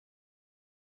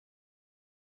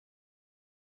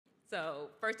So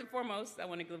first and foremost, I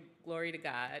want to give glory to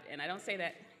God, and I don't say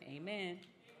that, amen.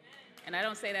 And I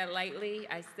don't say that lightly.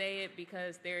 I say it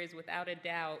because there is without a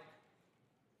doubt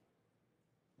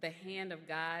the hand of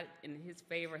God and his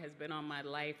favor has been on my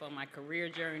life, on my career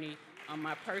journey, on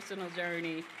my personal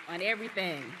journey, on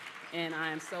everything. And I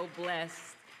am so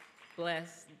blessed,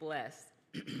 blessed, blessed.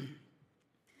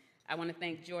 I want to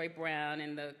thank Joy Brown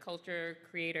and the Culture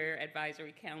Creator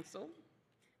Advisory Council.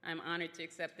 I'm honored to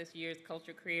accept this year's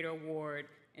Culture Creator Award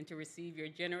and to receive your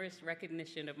generous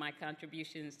recognition of my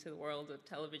contributions to the world of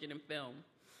television and film.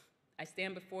 I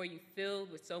stand before you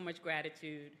filled with so much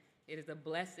gratitude. It is a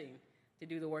blessing to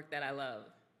do the work that I love.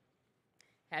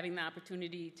 Having the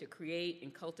opportunity to create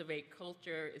and cultivate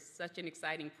culture is such an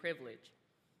exciting privilege.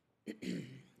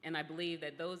 And I believe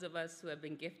that those of us who have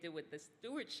been gifted with the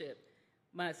stewardship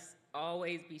must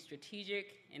always be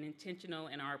strategic and intentional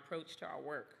in our approach to our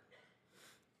work.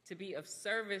 To be of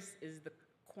service is the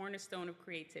cornerstone of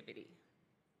creativity.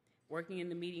 Working in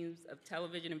the mediums of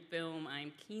television and film, I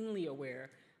am keenly aware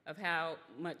of how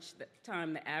much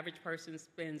time the average person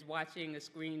spends watching a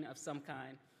screen of some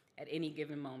kind at any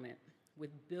given moment.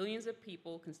 With billions of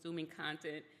people consuming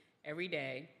content every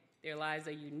day, there lies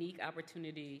a unique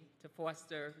opportunity to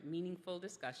foster meaningful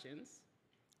discussions,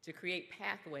 to create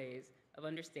pathways of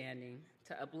understanding,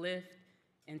 to uplift,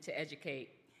 and to educate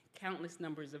countless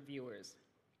numbers of viewers.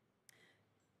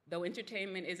 Though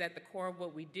entertainment is at the core of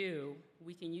what we do,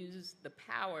 we can use the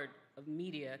power of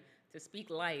media to speak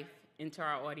life into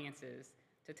our audiences,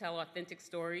 to tell authentic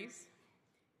stories,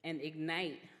 and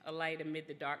ignite a light amid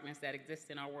the darkness that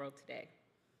exists in our world today.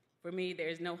 For me, there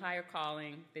is no higher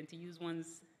calling than to use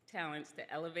one's talents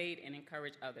to elevate and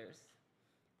encourage others.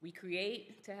 We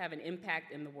create to have an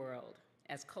impact in the world.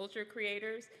 As culture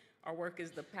creators, our work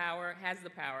has the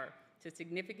power to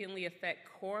significantly affect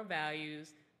core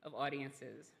values of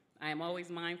audiences. I am always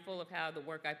mindful of how the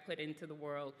work I put into the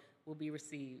world will be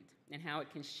received and how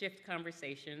it can shift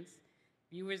conversations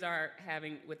viewers are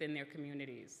having within their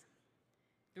communities.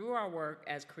 Through our work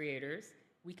as creators,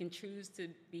 we can choose to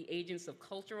be agents of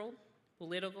cultural,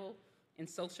 political, and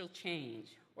social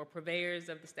change, or purveyors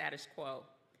of the status quo.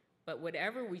 But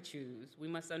whatever we choose, we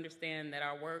must understand that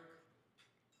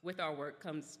with our work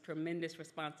comes tremendous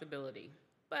responsibility,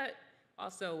 but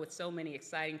also with so many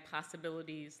exciting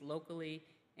possibilities locally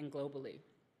and globally.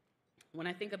 When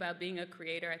I think about being a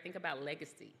creator, I think about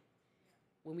legacy.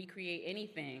 When we create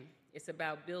anything, it's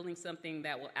about building something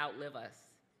that will outlive us.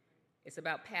 It's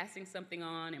about passing something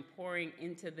on and pouring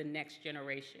into the next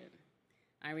generation.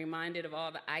 I'm reminded of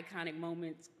all the iconic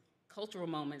moments, cultural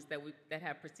moments that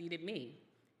have preceded me,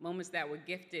 moments that were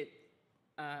gifted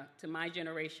to my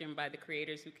generation by the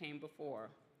creators who came before.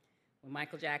 When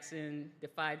Michael Jackson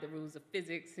defied the rules of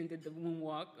physics and did the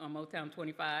moonwalk on Motown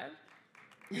 25,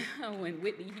 when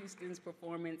Whitney Houston's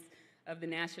performance of the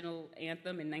national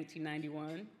anthem in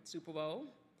 1991, Super Bowl,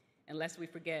 and lest we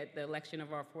forget the election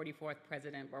of our 44th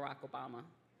president, Barack Obama.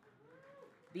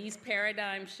 These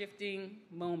paradigm-shifting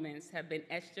moments have been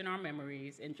etched in our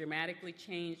memories and dramatically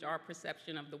changed our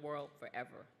perception of the world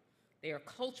forever. They are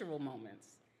cultural moments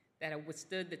that have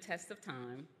withstood the test of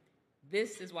time.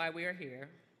 This is why we are here.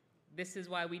 This is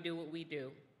why we do what we do.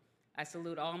 I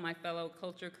salute all my fellow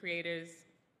culture creators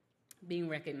being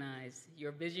recognized.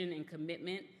 Your vision and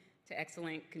commitment to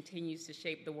excellence continues to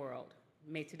shape the world.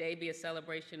 May today be a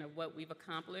celebration of what we've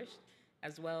accomplished,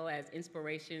 as well as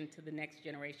inspiration to the next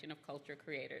generation of culture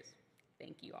creators.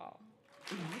 Thank you all.